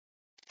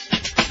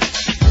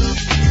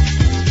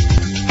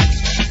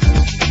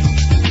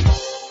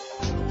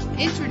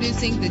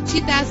Introducing the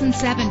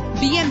 2007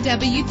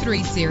 BMW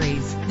 3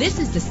 Series. This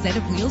is the set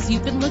of wheels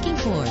you've been looking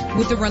for,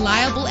 with a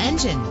reliable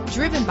engine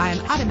driven by an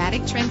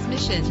automatic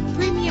transmission.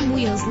 Premium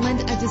wheels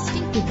lend a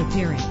distinctive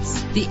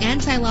appearance. The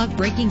anti-lock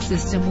braking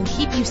system will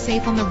keep you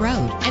safe on the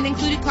road. An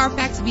included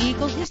Carfax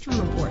Vehicle History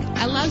Report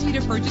allows you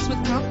to purchase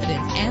with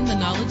confidence and the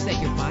knowledge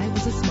that your buy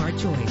was a smart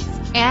choice.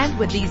 And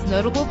with these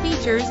notable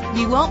features,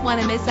 you won't want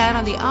to miss out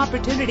on the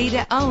opportunity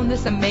to own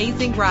this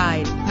amazing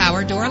ride.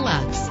 Power door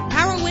locks,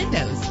 power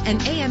windows,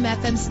 and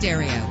AM/FM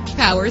stereo,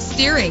 power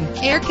steering,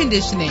 air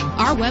conditioning.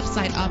 Our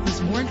website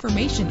offers more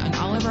information on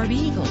all of our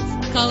vehicles.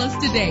 Call us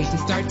today to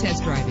start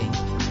test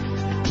driving.